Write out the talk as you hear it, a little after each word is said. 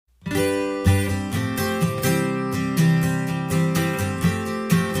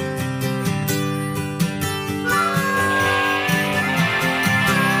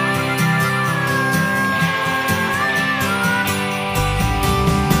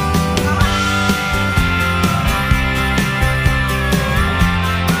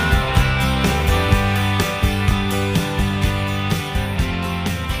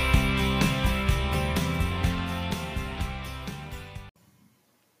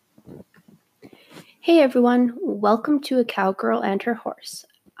Hey everyone, welcome to A Cowgirl and Her Horse.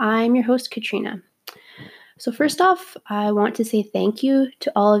 I'm your host, Katrina. So, first off, I want to say thank you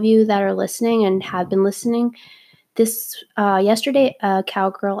to all of you that are listening and have been listening. Yesterday, A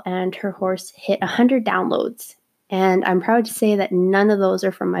Cowgirl and Her Horse hit 100 downloads, and I'm proud to say that none of those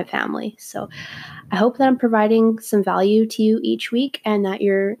are from my family. So, I hope that I'm providing some value to you each week and that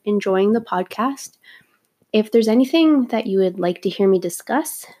you're enjoying the podcast. If there's anything that you would like to hear me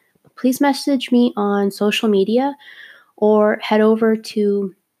discuss, please message me on social media or head over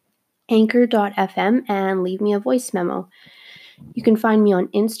to anchor.fm and leave me a voice memo. You can find me on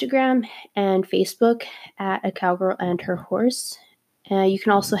Instagram and Facebook at A Cowgirl and Her Horse. You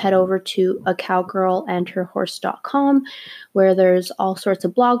can also head over to acowgirlandherhorse.com, where there's all sorts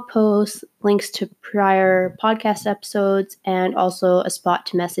of blog posts, links to prior podcast episodes, and also a spot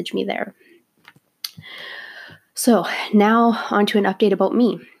to message me there. So now on to an update about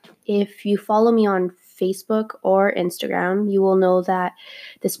me. If you follow me on Facebook or Instagram, you will know that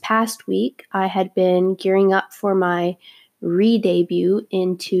this past week I had been gearing up for my re-debut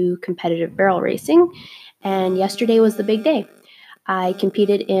into competitive barrel racing, and yesterday was the big day. I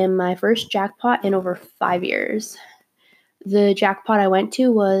competed in my first jackpot in over 5 years. The jackpot I went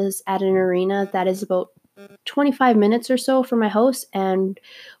to was at an arena that is about 25 minutes or so from my house and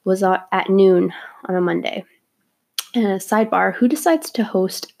was at noon on a Monday. And a sidebar, who decides to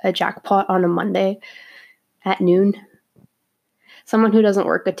host a jackpot on a Monday at noon? Someone who doesn't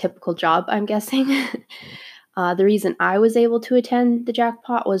work a typical job, I'm guessing. The reason I was able to attend the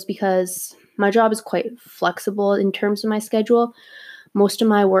jackpot was because my job is quite flexible in terms of my schedule. Most of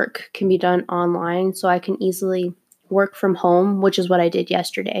my work can be done online, so I can easily work from home, which is what I did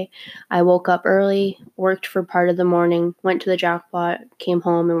yesterday. I woke up early, worked for part of the morning, went to the jackpot, came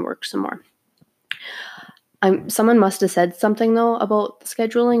home, and worked some more. Someone must have said something, though, about the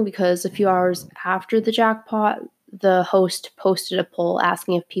scheduling, because a few hours after the jackpot, the host posted a poll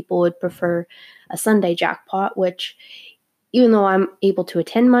asking if people would prefer a Sunday jackpot, which, even though I'm able to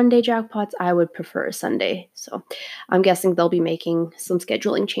attend Monday jackpots, I would prefer a Sunday. So I'm guessing they'll be making some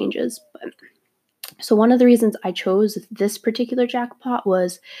scheduling changes. So one of the reasons I chose this particular jackpot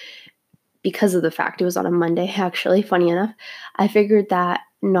was because of the fact it was on a Monday, actually, funny enough. I figured that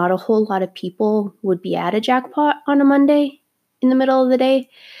not a whole lot of people would be at a jackpot on a Monday in the middle of the day.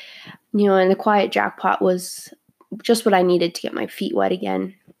 And the quiet jackpot was just what I needed to get my feet wet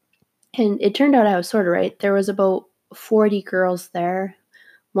again. And it turned out I was sort of right. There was about 40 girls there,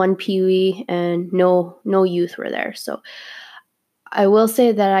 one peewee, and no youth were there. So I will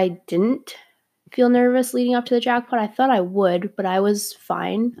say that I didn't feel nervous leading up to the jackpot. I thought I would, but I was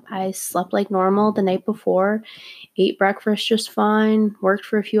fine. I slept like normal the night before, ate breakfast just fine, worked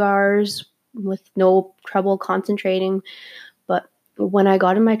for a few hours with no trouble concentrating. But when I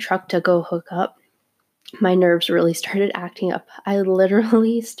got in my truck to go hook up, my nerves really started acting up. I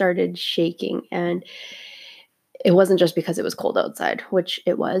literally started shaking, and it wasn't just because it was cold outside, which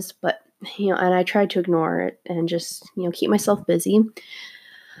it was, but and I tried to ignore it and just keep myself busy.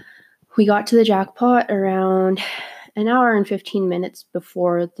 We got to the jackpot around an hour and 15 minutes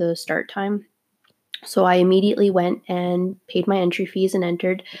before the start time. So I immediately went and paid my entry fees and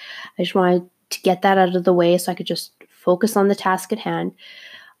entered. I just wanted to get that out of the way so I could just focus on the task at hand.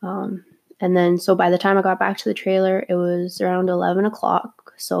 And then, so by the time I got back to the trailer, it was around 11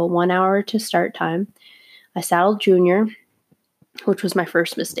 o'clock. So 1 hour to start time. I saddled Junior, which was my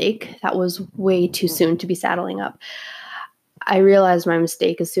first mistake. That was way too soon to be saddling up. I realized my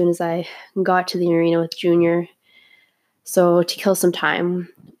mistake as soon as I got to the arena with Junior. So to kill some time,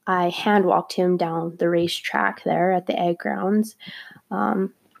 I hand walked him down the racetrack there at the egg grounds.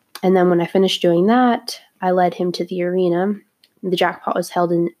 And then when I finished doing that, I led him to the arena. The jackpot was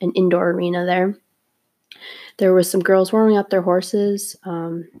held in an indoor arena there. There was some girls warming up their horses,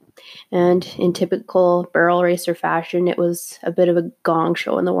 and in typical barrel racer fashion, it was a bit of a gong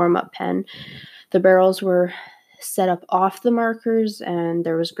show in the warm-up pen. The barrels were set up off the markers, and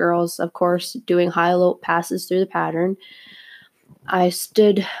there was girls, of course, doing high-low passes through the pattern. I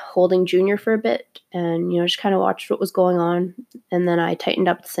stood holding Junior for a bit and, just kind of watched what was going on, and then I tightened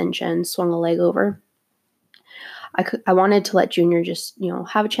up the cinch and swung a leg over. I wanted to let Junior just,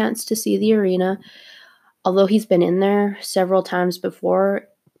 have a chance to see the arena. Although he's been in there several times before,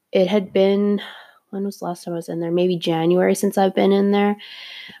 it had been, when was the last time I was in there? Maybe January since I've been in there.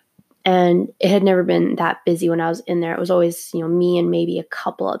 And it had never been that busy when I was in there. It was always, me and maybe a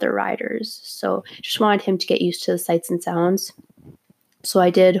couple other riders. So just wanted him to get used to the sights and sounds. So I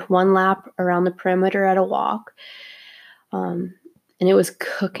did one lap around the perimeter at a walk. And it was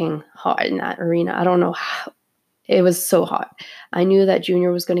cooking hot in that arena. I don't know It was so hot. I knew that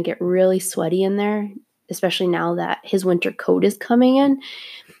Junior was going to get really sweaty in there, especially now that his winter coat is coming in.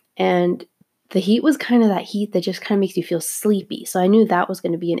 And the heat was kind of that heat that just kind of makes you feel sleepy. So I knew that was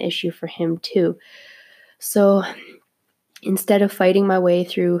going to be an issue for him too. So instead of fighting my way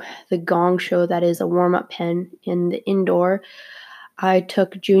through the gong show that is a warm-up pen in the indoor, I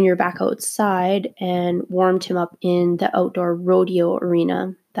took Junior back outside and warmed him up in the outdoor rodeo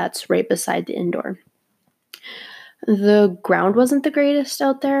arena that's right beside the indoor. The ground wasn't the greatest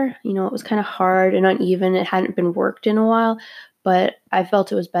out there. You know, it was kind of hard and uneven. It hadn't been worked in a while, but I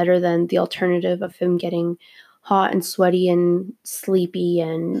felt it was better than the alternative of him getting hot and sweaty and sleepy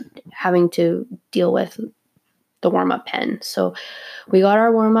and having to deal with the warm-up pen. So we got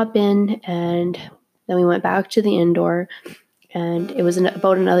our warm-up in, and then we went back to the indoor, and it was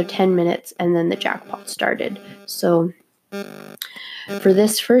about another 10 minutes, and then the jackpot started. So for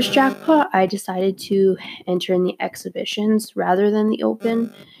this first jackpot, I decided to enter in the exhibitions rather than the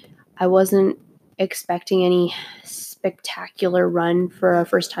open. I wasn't expecting any spectacular run for our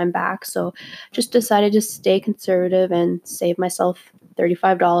first time back, so just decided to stay conservative and save myself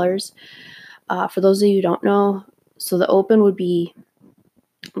 $35. For those of you who don't know, so the open would be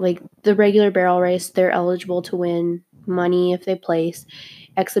like the regular barrel race. They're eligible to win money if they place.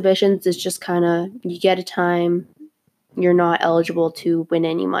 Exhibitions is just kind of, you get a time, you're not eligible to win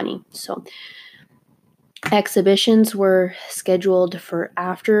any money. So exhibitions were scheduled for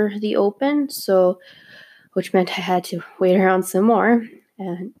after the open, so which meant I had to wait around some more.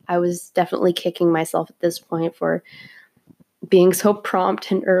 And I was definitely kicking myself at this point for being so prompt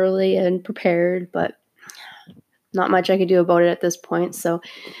and early and prepared, but not much I could do about it at this point. So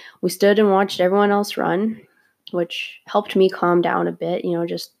we stood and watched everyone else run, which helped me calm down a bit, you know,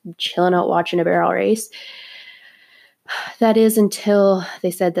 just chilling out watching a barrel race. That is until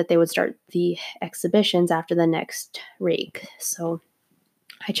they said that they would start the exhibitions after the next rake. So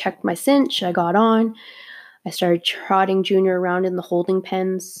I checked my cinch, I got on, I started trotting Junior around in the holding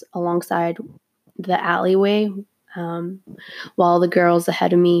pens alongside the alleyway, while the girls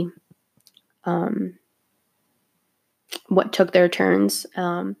ahead of me took their turns,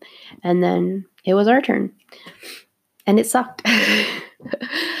 and then it was our turn, and it sucked.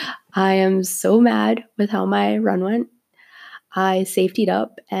 I am so mad with how my run went. I safetied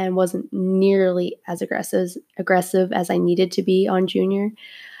up and wasn't nearly as aggressive as I needed to be on Junior,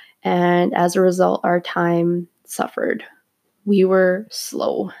 and as a result, our time suffered. We were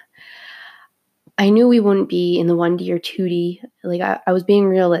slow. I knew we wouldn't be in the 1D or 2D. Like, I was being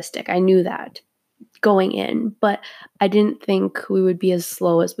realistic. I knew that going in, but I didn't think we would be as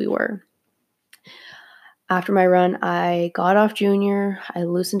slow as we were. After my run, I got off Junior, I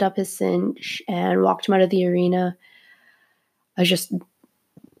loosened up his cinch, and walked him out of the arena. I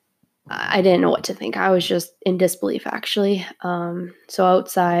didn't know what to think. I was just in disbelief, actually. So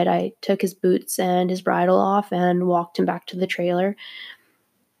outside, I took his boots and his bridle off and walked him back to the trailer.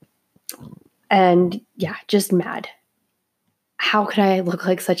 And yeah, just mad. How could I look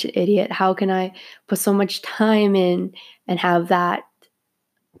like such an idiot? How can I put so much time in and have that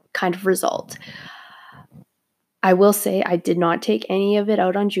kind of result? I will say I did not take any of it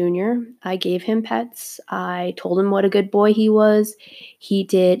out on Junior. I gave him pets. I told him what a good boy he was. He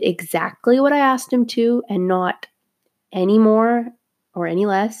did exactly what I asked him to and not any more or any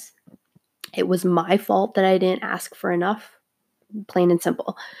less. It was my fault that I didn't ask for enough, plain and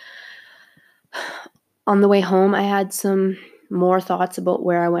simple. On the way home, I had some more thoughts about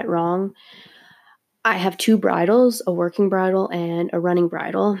where I went wrong. I have two bridles, a working bridle and a running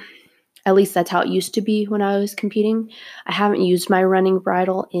bridle. At least that's how it used to be when I was competing. I haven't used my running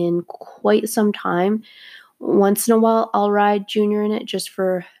bridle in quite some time. Once in a while, I'll ride Junior in it just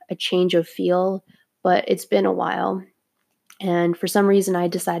for a change of feel, but it's been a while. And for some reason, I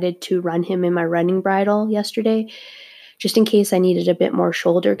decided to run him in my running bridle yesterday, just in case I needed a bit more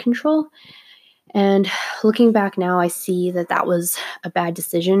shoulder control. And looking back now, I see that that was a bad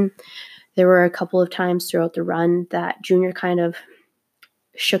decision. There were a couple of times throughout the run that Junior kind of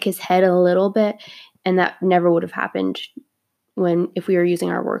shook his head a little bit, and that never would have happened if we were using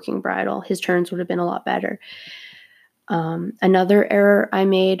our working bridle. His turns would have been a lot better. Another error I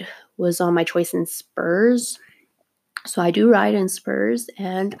made was on my choice in spurs. So I do ride in spurs,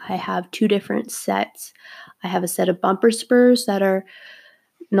 and I have two different sets. I have a set of bumper spurs that are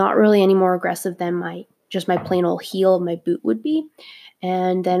not really any more aggressive than my plain old heel of my boot would be.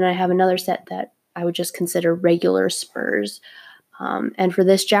 And then I have another set that I would just consider regular spurs. And for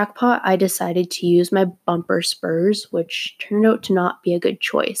this jackpot, I decided to use my bumper spurs, which turned out to not be a good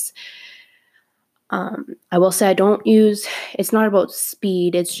choice. I will say it's not about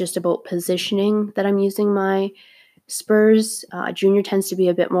speed, it's just about positioning that I'm using my spurs. Junior tends to be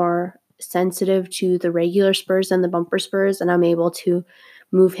a bit more sensitive to the regular spurs than the bumper spurs, and I'm able to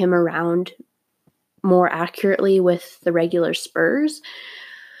move him around more accurately with the regular spurs.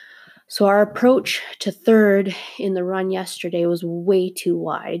 So our approach to third in the run yesterday was way too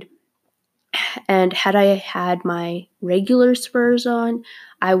wide. And had I had my regular spurs on,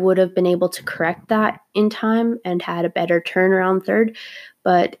 I would have been able to correct that in time and had a better turn around third.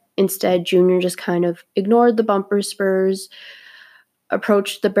 But instead, Junior just kind of ignored the bumper spurs,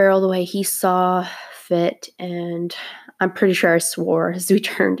 approached the barrel the way he saw fit, and I'm pretty sure I swore as we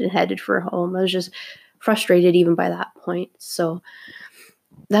turned and headed for home. I was just frustrated even by that point. So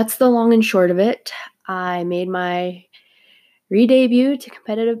that's the long and short of it. I made my re-debut to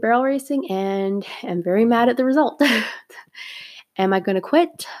competitive barrel racing and am very mad at the result. Am I going to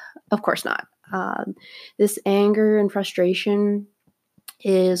quit? Of course not. This anger and frustration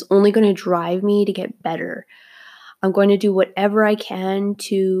is only going to drive me to get better. I'm going to do whatever I can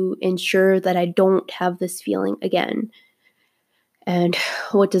to ensure that I don't have this feeling again. And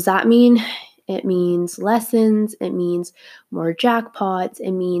what does that mean? It means lessons. It means more jackpots.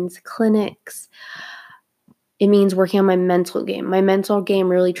 It means clinics. It means working on my mental game. My mental game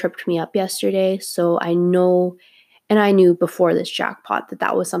really tripped me up yesterday. So I know, and I knew before this jackpot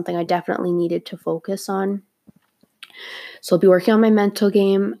that was something I definitely needed to focus on. So I'll be working on my mental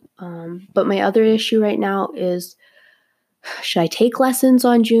game. But my other issue right now is, should I take lessons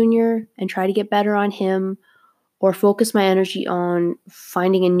on Junior and try to get better on him, or focus my energy on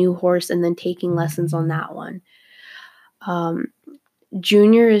finding a new horse and then taking lessons on that one?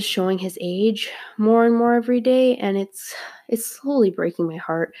 Junior is showing his age more and more every day, and it's slowly breaking my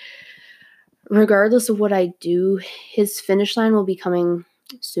heart. Regardless of what I do, his finish line will be coming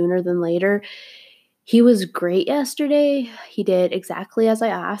sooner than later. He was great yesterday. He did exactly as I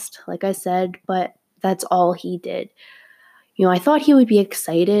asked, like I said, but that's all he did. I thought he would be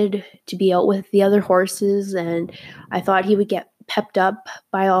excited to be out with the other horses, and I thought he would get pepped up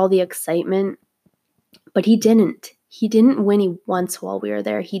by all the excitement, but he didn't. He didn't whinny once while we were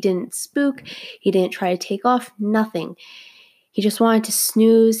there. He didn't spook. He didn't try to take off. Nothing. He just wanted to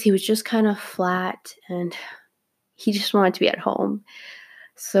snooze. He was just kind of flat, and he just wanted to be at home.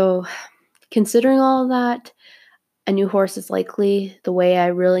 So considering all of that, a new horse is likely the way I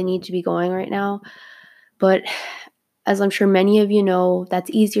really need to be going right now. But as I'm sure many of you know, that's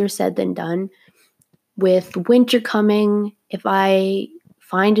easier said than done. With winter coming, if I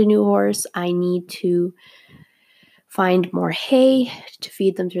find a new horse, I need to find more hay to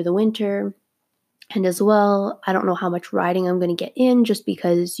feed them through the winter. And as well, I don't know how much riding I'm going to get in, just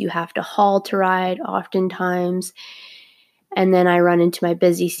because you have to haul to ride oftentimes. And then I run into my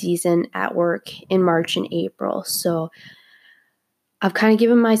busy season at work in March and April. So I've kind of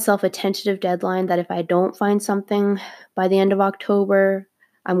given myself a tentative deadline that if I don't find something by the end of October,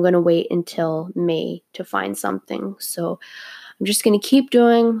 I'm going to wait until May to find something. So I'm just going to keep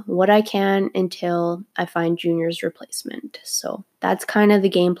doing what I can until I find Junior's replacement. So that's kind of the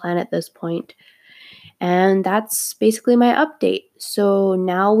game plan at this point. And that's basically my update. So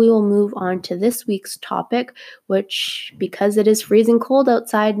now we will move on to this week's topic, which, because it is freezing cold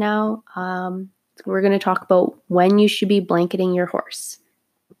outside now, we're going to talk about when you should be blanketing your horse.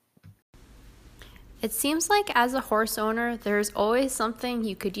 It seems like as a horse owner, there's always something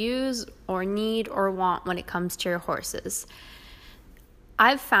you could use or need or want when it comes to your horses.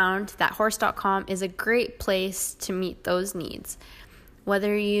 I've found that horse.com is a great place to meet those needs.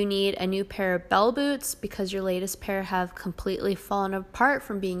 Whether you need a new pair of bell boots because your latest pair have completely fallen apart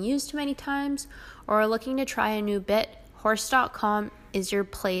from being used too many times, or are looking to try a new bit, horse.com is your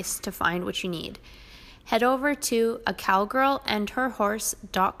place to find what you need. Head over to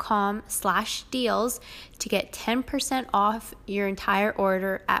acowgirlandherhorse.com/deals to get 10% off your entire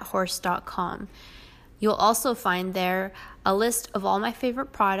order at horse.com. You'll also find there a list of all my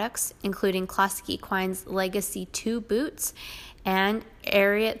favorite products, including Classic Equine's Legacy 2 boots and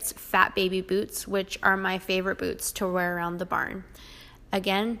Ariat's Fat Baby boots, which are my favorite boots to wear around the barn.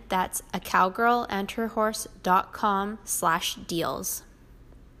 Again, that's acowgirlandherhorse.com/deals.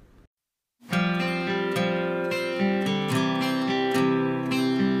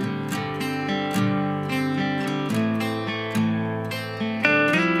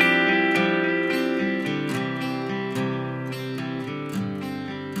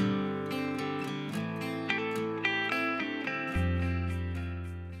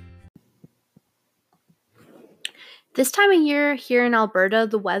 This time of year here in Alberta,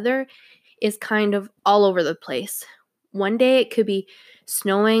 the weather is kind of all over the place. One day it could be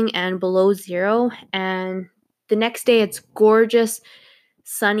snowing and below zero, and the next day it's gorgeous,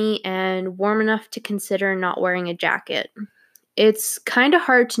 sunny, and warm enough to consider not wearing a jacket. It's kind of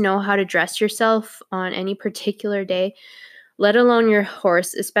hard to know how to dress yourself on any particular day, let alone your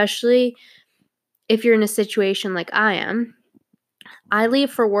horse, especially if you're in a situation like I am. I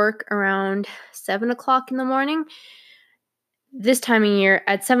leave for work around 7 o'clock in the morning. This time of year,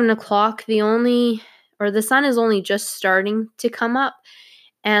 at 7 o'clock, the sun is only just starting to come up,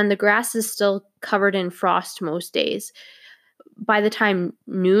 and the grass is still covered in frost most days. By the time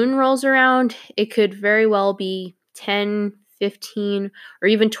noon rolls around, it could very well be 10, 15, or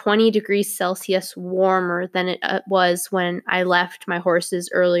even 20 degrees Celsius warmer than it was when I left my horses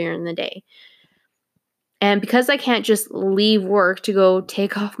earlier in the day. And because I can't just leave work to go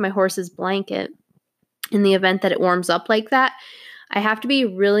take off my horse's blanket in the event that it warms up like that, I have to be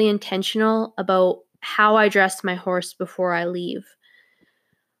really intentional about how I dress my horse before I leave.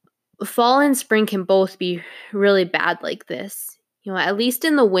 Fall and spring can both be really bad like this. At least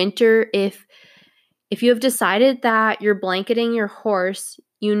in the winter, if you have decided that you're blanketing your horse,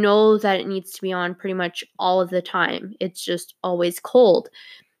 you know that it needs to be on pretty much all of the time. It's just always cold.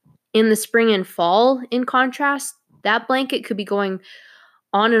 In the spring and fall, in contrast, that blanket could be going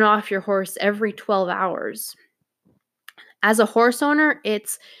on and off your horse every 12 hours. As a horse owner,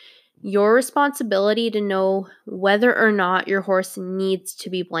 it's your responsibility to know whether or not your horse needs to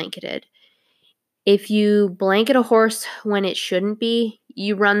be blanketed. If you blanket a horse when it shouldn't be,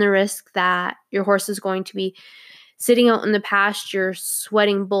 you run the risk that your horse is going to be sitting out in the pasture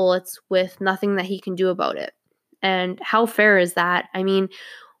sweating bullets with nothing that he can do about it. And how fair is that? I mean,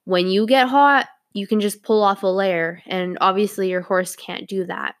 when you get hot, you can just pull off a layer, and obviously your horse can't do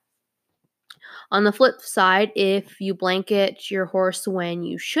that. On the flip side, if you blanket your horse when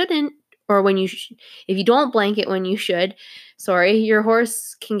you shouldn't, or if you don't blanket when you should, your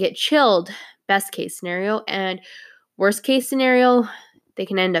horse can get chilled, best case scenario, and worst case scenario, they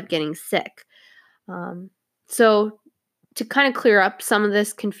can end up getting sick. So to kind of clear up some of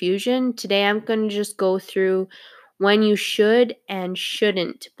this confusion, today I'm going to just go through when you should and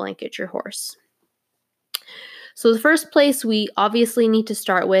shouldn't blanket your horse. So the first place we obviously need to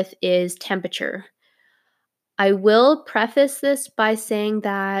start with is temperature. I will preface this by saying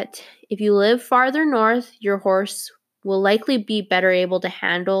that if you live farther north, your horse will likely be better able to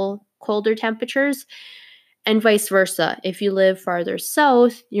handle colder temperatures, and vice versa. If you live farther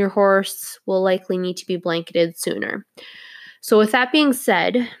south, your horse will likely need to be blanketed sooner. So with that being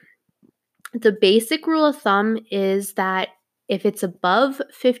said, the basic rule of thumb is that if it's above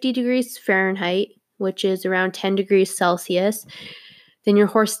 50 degrees Fahrenheit, which is around 10 degrees Celsius, then your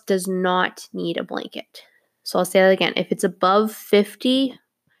horse does not need a blanket. So I'll say that again. If it's above 50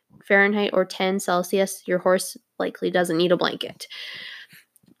 Fahrenheit or 10 Celsius, your horse likely doesn't need a blanket.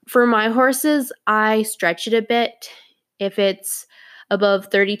 For my horses, I stretch it a bit. If it's above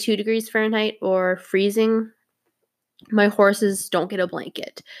 32 degrees Fahrenheit or freezing, my horses don't get a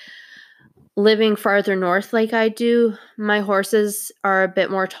blanket. Living farther north like I do, my horses are a bit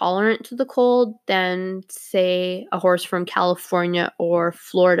more tolerant to the cold than, say, a horse from California or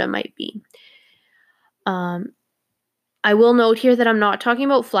Florida might be. I will note here that I'm not talking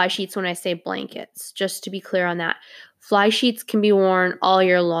about fly sheets when I say blankets, just to be clear on that. Fly sheets can be worn all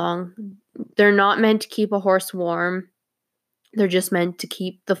year long. They're not meant to keep a horse warm. They're just meant to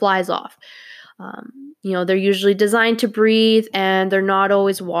keep the flies off. They're usually designed to breathe, and they're not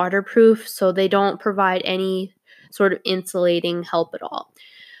always waterproof, so they don't provide any sort of insulating help at all.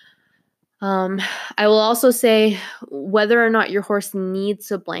 I will also say whether or not your horse needs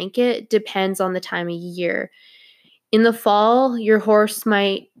a blanket depends on the time of year. In the fall, your horse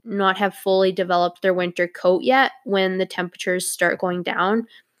might not have fully developed their winter coat yet when the temperatures start going down.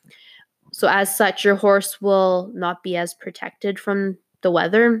 So as such, your horse will not be as protected from the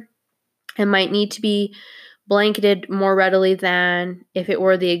weather and might need to be blanketed more readily than if it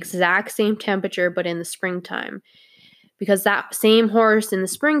were the exact same temperature but in the springtime. Because that same horse in the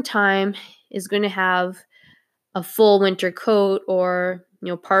springtime is going to have a full winter coat or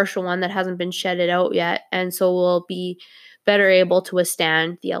partial one that hasn't been shedded out yet, and so will be better able to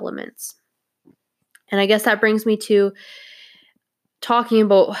withstand the elements. And I guess that brings me to talking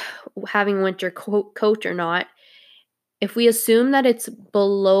about having a winter coat or not. If we assume that it's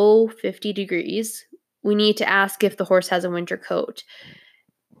below 50 degrees, we need to ask if the horse has a winter coat.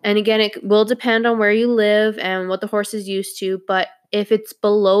 And again, it will depend on where you live and what the horse is used to, but if it's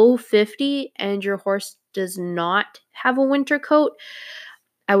below 50 and your horse does not have a winter coat,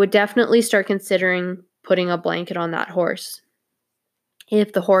 I would definitely start considering putting a blanket on that horse.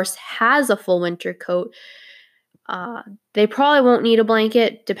 If the horse has a full winter coat, they probably won't need a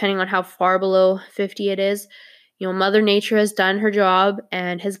blanket depending on how far below 50 it is. Mother Nature has done her job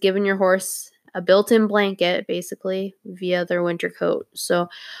and has given your horse a built-in blanket, basically, via their winter coat. So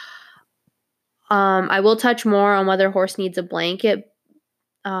I will touch more on whether a horse needs a blanket,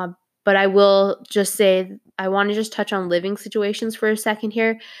 but I will just say I want to just touch on living situations for a second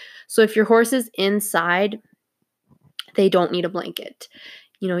here. So if your horse is inside, they don't need a blanket.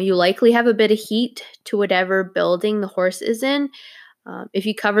 You likely have a bit of heat to whatever building the horse is in. If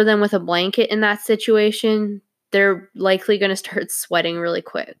you cover them with a blanket in that situation, they're likely going to start sweating really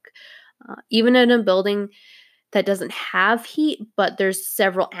quick. Even in a building that doesn't have heat, but there's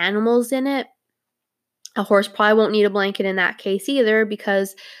several animals in it, a horse probably won't need a blanket in that case either,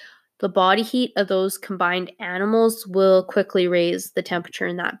 because the body heat of those combined animals will quickly raise the temperature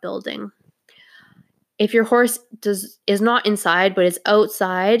in that building. If your horse is not inside but is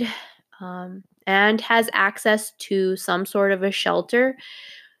outside and has access to some sort of a shelter,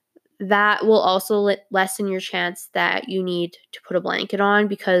 that will also lessen your chance that you need to put a blanket on,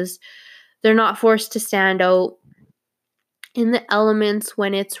 because they're not forced to stand out in the elements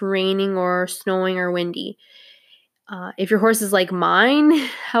when it's raining or snowing or windy. If your horse is like mine,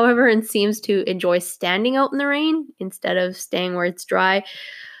 however, and seems to enjoy standing out in the rain instead of staying where it's dry,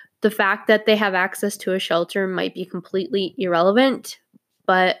 the fact that they have access to a shelter might be completely irrelevant.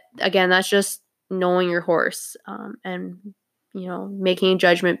 But again, that's just knowing your horse and making a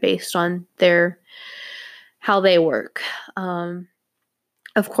judgment based on how they work.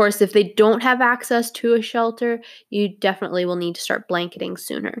 Of course, if they don't have access to a shelter, you definitely will need to start blanketing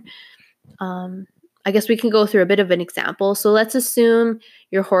sooner. I guess we can go through a bit of an example. So let's assume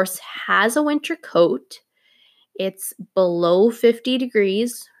your horse has a winter coat. It's below 50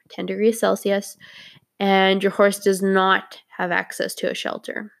 degrees, 10 degrees Celsius, and your horse does not have access to a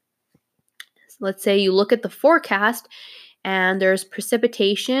shelter. So let's say you look at the forecast and there's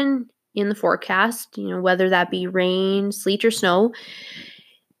precipitation in the forecast, whether that be rain, sleet, or snow.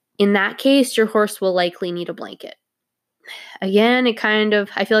 In that case, your horse will likely need a blanket. Again,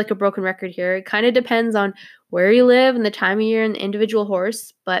 I feel like a broken record here. It kind of depends on where you live and the time of year and the individual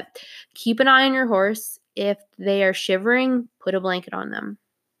horse, but keep an eye on your horse. If they are shivering, put a blanket on them.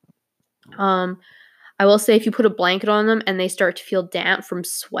 I will say if you put a blanket on them and they start to feel damp from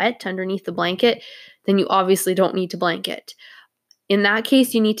sweat underneath the blanket, then you obviously don't need to blanket. In that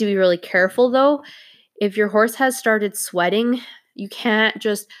case, you need to be really careful though. If your horse has started sweating, you can't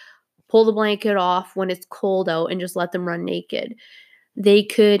just pull the blanket off when it's cold out and just let them run naked. They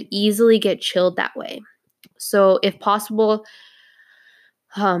could easily get chilled that way. So if possible,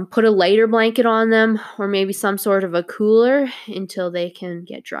 put a lighter blanket on them or maybe some sort of a cooler until they can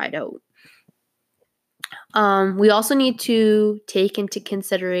get dried out. We also need to take into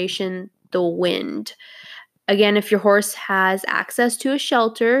consideration the wind. Again, if your horse has access to a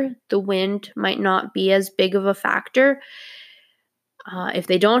shelter, the wind might not be as big of a factor. If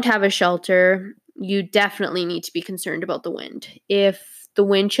they don't have a shelter, you definitely need to be concerned about the wind. If the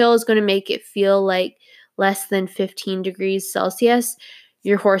wind chill is going to make it feel like less than 15 degrees Celsius,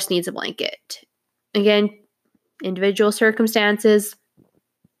 your horse needs a blanket. Again, individual circumstances.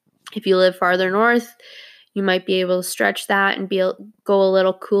 If you live farther north, you might be able to stretch that and go a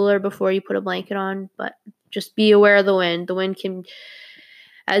little cooler before you put a blanket on, but just be aware of the wind. The wind can,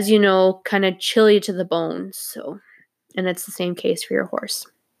 as you know, kind of chill you to the bone. And it's the same case for your horse.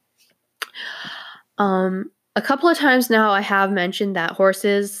 A couple of times now I have mentioned that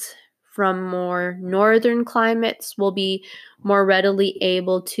horses from more northern climates will be more readily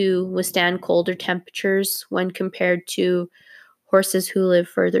able to withstand colder temperatures when compared to horses who live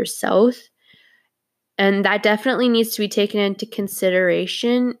further south. And that definitely needs to be taken into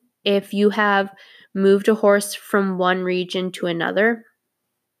consideration if you have moved a horse from one region to another.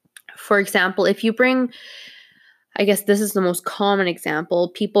 For example, if you bring, I guess this is the most common example,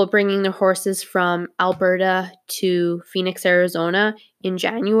 people bringing their horses from Alberta to Phoenix, Arizona in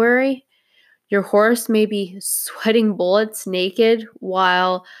January, your horse may be sweating bullets naked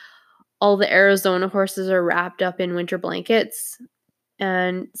while all the Arizona horses are wrapped up in winter blankets.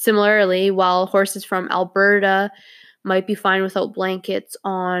 And similarly, while horses from Alberta might be fine without blankets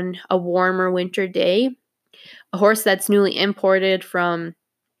on a warmer winter day, a horse that's newly imported from,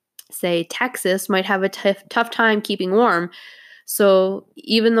 say, Texas might have a tough time keeping warm. So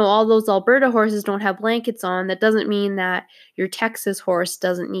even though all those Alberta horses don't have blankets on, that doesn't mean that your Texas horse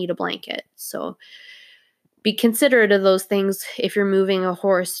doesn't need a blanket. So be considerate of those things if you're moving a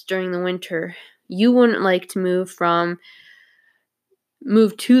horse during the winter. You wouldn't like to move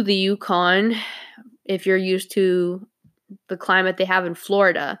to the Yukon if you're used to the climate they have in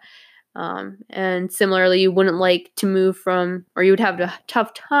Florida. And similarly, you wouldn't like to move from, or you would have a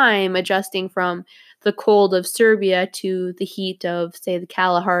tough time adjusting from the cold of Serbia to the heat of, say, the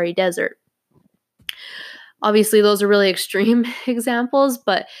Kalahari Desert. Obviously, those are really extreme examples,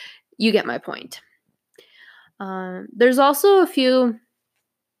 but you get my point. There's also a few,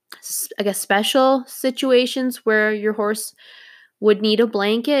 I guess, special situations where your horse would need a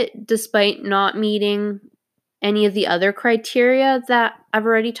blanket despite not meeting any of the other criteria that I've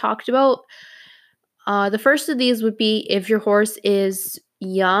already talked about. The first of these would be if your horse is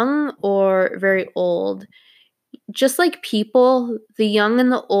young or very old. Just like people, the young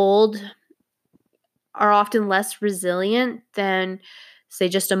and the old are often less resilient than, say,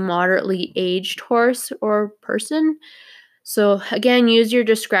 just a moderately aged horse or person. So again, use your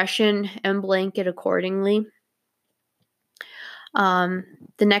discretion and blanket accordingly. The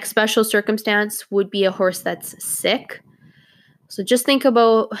next special circumstance would be a horse that's sick. So just think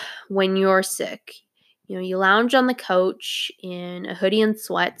about when you're sick. You lounge on the couch in a hoodie and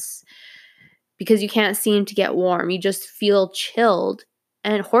sweats because you can't seem to get warm. You just feel chilled.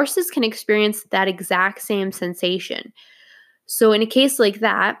 And horses can experience that exact same sensation. So in a case like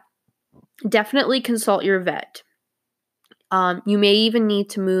that, definitely consult your vet. You may even need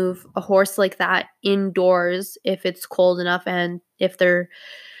to move a horse like that indoors if it's cold enough and if they're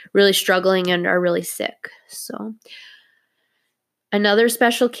really struggling and are really sick. So another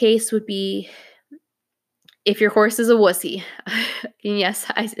special case would be if your horse is a wussy. Yes,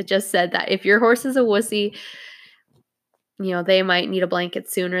 I just said that. If your horse is a wussy, they might need a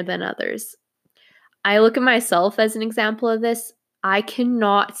blanket sooner than others. I look at myself as an example of this. I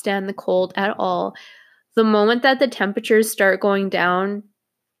cannot stand the cold at all. The moment that the temperatures start going down,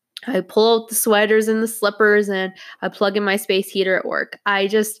 I pull out the sweaters and the slippers and I plug in my space heater at work. I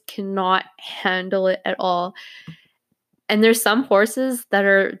just cannot handle it at all. And there's some horses that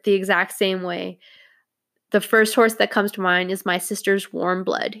are the exact same way. The first horse that comes to mind is my sister's Warm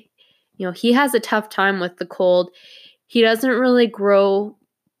Blood. He has a tough time with the cold. He doesn't really grow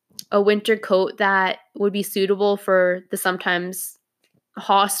a winter coat that would be suitable for the sometimes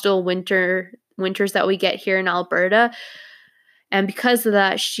hostile winters that we get here in Alberta. And because of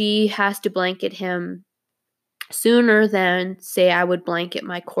that, she has to blanket him sooner than, say, I would blanket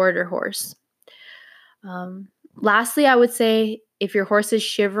my quarter horse. Lastly, I would say if your horse is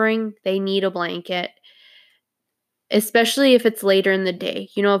shivering, they need a blanket, especially if it's later in the day.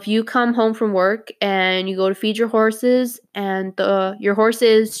 If you come home from work and you go to feed your horses and your horse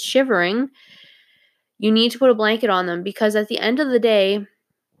is shivering, you need to put a blanket on them because at the end of the day,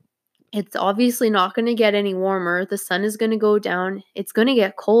 it's obviously not going to get any warmer. The sun is going to go down. It's going to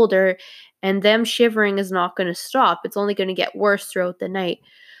get colder, and them shivering is not going to stop. It's only going to get worse throughout the night.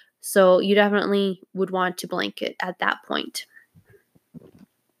 So you definitely would want to blanket at that point.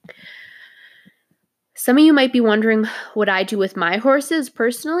 Some of you might be wondering what I do with my horses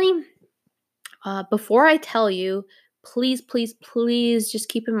personally. Before I tell you, please, please, please just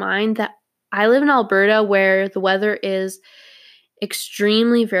keep in mind that I live in Alberta where the weather is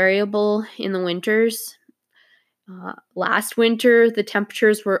extremely variable in the winters. Last winter, the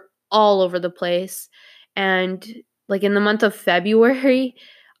temperatures were all over the place. And like in the month of February,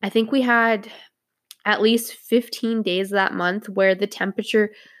 I think we had at least 15 days that month where the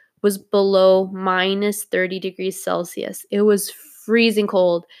temperature was below minus 30 degrees Celsius. It was freezing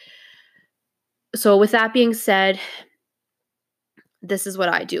cold. So with that being said, this is what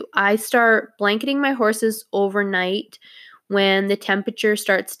I do. I start blanketing my horses overnight when the temperature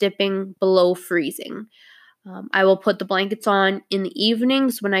starts dipping below freezing. I will put the blankets on in the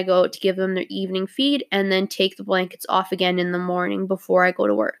evenings when I go out to give them their evening feed and then take the blankets off again in the morning before I go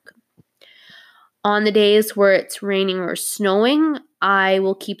to work. On the days where it's raining or snowing, I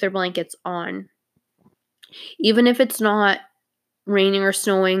will keep their blankets on. Even if it's not raining or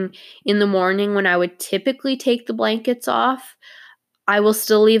snowing in the morning when I would typically take the blankets off, I will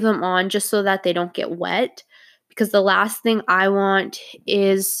still leave them on just so that they don't get wet, because the last thing I want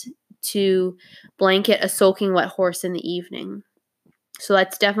is to blanket a soaking wet horse in the evening. So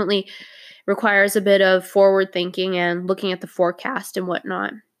that's definitely requires a bit of forward thinking and looking at the forecast and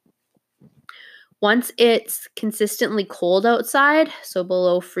whatnot. Once it's consistently cold outside, so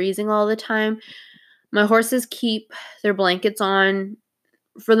below freezing all the time, my horses keep their blankets on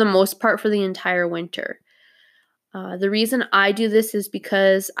for the most part for the entire winter. The reason I do this is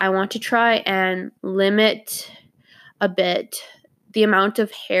because I want to try and limit a bit the amount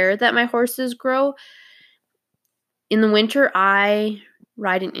of hair that my horses grow. In the winter, I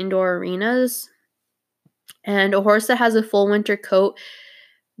ride in indoor arenas, and a horse that has a full winter coat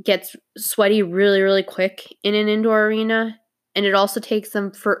gets sweaty really, really quick in an indoor arena, and it also takes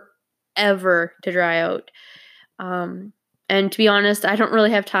them forever to dry out. And to be honest, I don't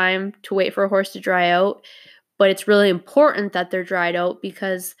really have time to wait for a horse to dry out, but it's really important that they're dried out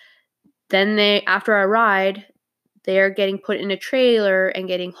because then after a ride, they're getting put in a trailer and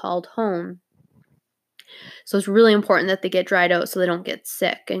getting hauled home. So it's really important that they get dried out so they don't get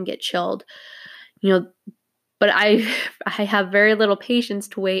sick and get chilled. But I have very little patience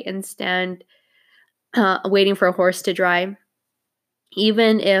to wait and stand waiting for a horse to dry.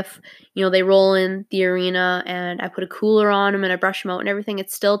 Even if, they roll in the arena and I put a cooler on them and I brush them out and everything, it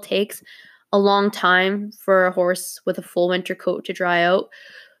still takes a long time for a horse with a full winter coat to dry out.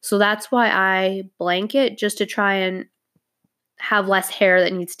 So that's why I blanket, just to try and have less hair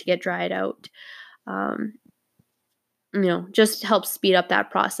that needs to get dried out. Just helps speed up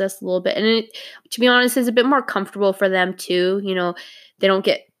that process a little bit. And it, to be honest, is a bit more comfortable for them too.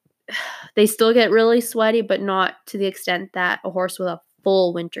 They still get really sweaty, but not to the extent that a horse with a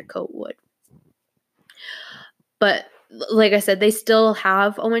full winter coat would. But like I said, they still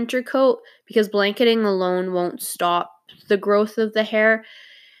have a winter coat because blanketing alone won't stop the growth of the hair.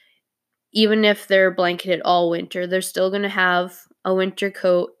 Even if they're blanketed all winter, they're still going to have a winter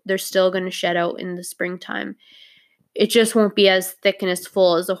coat. They're still going to shed out in the springtime. It just won't be as thick and as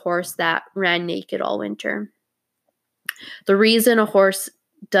full as a horse that ran naked all winter. The reason a horse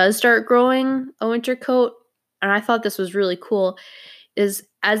does start growing a winter coat, and I thought this was really cool, is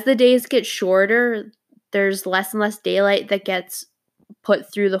as the days get shorter, there's less and less daylight that gets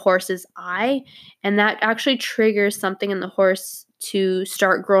put through the horse's eye, and that actually triggers something in the horse to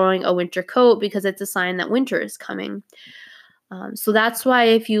start growing a winter coat because it's a sign that winter is coming. So that's why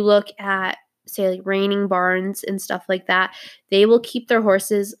if you look at, say, like reining barns and stuff like that, they will keep their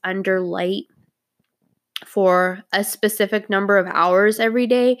horses under light for a specific number of hours every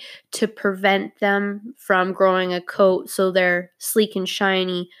day to prevent them from growing a coat so they're sleek and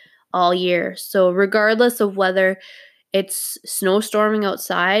shiny all year. So regardless of whether it's snowstorming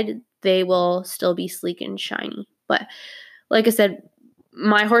outside, they will still be sleek and shiny. But like I said,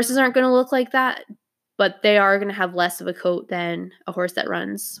 my horses aren't going to look like that, but they are going to have less of a coat than a horse that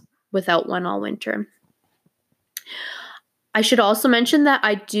runs without one all winter. I should also mention that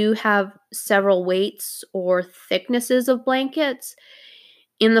I do have several weights or thicknesses of blankets.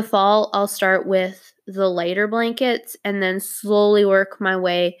 In the fall, I'll start with the lighter blankets and then slowly work my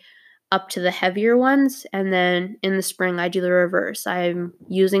way up to the heavier ones. And then in the spring, I do the reverse. I'm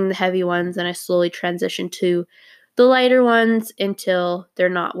using the heavy ones and I slowly transition to the lighter ones until they're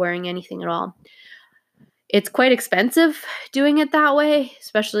not wearing anything at all. It's quite expensive doing it that way,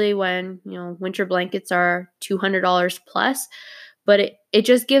 especially when, winter blankets are $200 plus, but it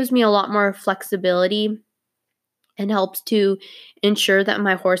just gives me a lot more flexibility and helps to ensure that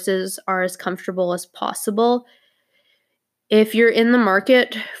my horses are as comfortable as possible. If you're in the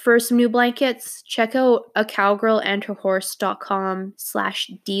market for some new blankets, check out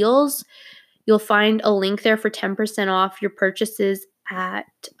acowgirlandherhorse.com/deals. You'll find a link there for 10% off your purchases at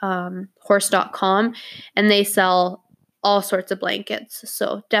horse.com, and they sell all sorts of blankets.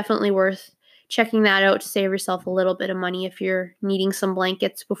 So definitely worth checking that out to save yourself a little bit of money if you're needing some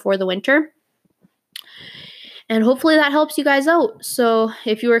blankets before the winter. And hopefully that helps you guys out. So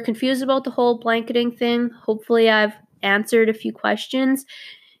if you were confused about the whole blanketing thing, hopefully I've answered a few questions.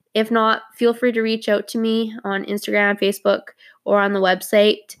 If not, feel free to reach out to me on Instagram, Facebook, or on the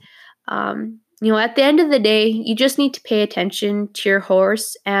website. At the end of the day, you just need to pay attention to your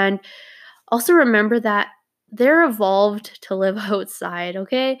horse and also remember that they're evolved to live outside,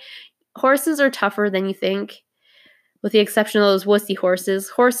 okay? Horses are tougher than you think, with the exception of those wussy horses.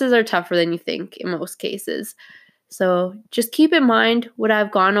 Horses are tougher than you think in most cases. So just keep in mind what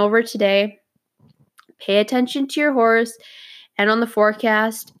I've gone over today. Pay attention to your horse and on the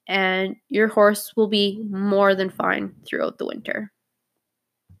forecast, and your horse will be more than fine throughout the winter.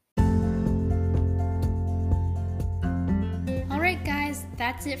 Alright guys,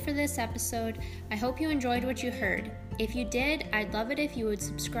 that's it for this episode. I hope you enjoyed what you heard. If you did, I'd love it if you would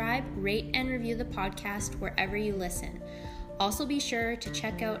subscribe, rate, and review the podcast wherever you listen. Also be sure to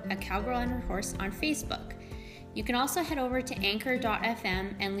check out A Cowgirl and Her Horse on Facebook. You can also head over to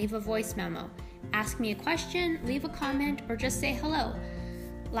anchor.fm and leave a voice memo. Ask me a question, leave a comment, or just say hello.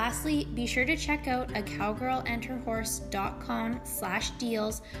 Lastly, be sure to check out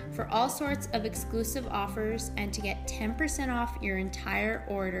acowgirlandherhorse.com/deals for all sorts of exclusive offers and to get 10% off your entire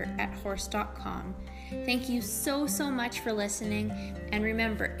order at horse.com. Thank you so much for listening, and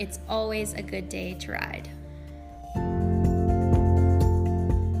remember, it's always a good day to ride.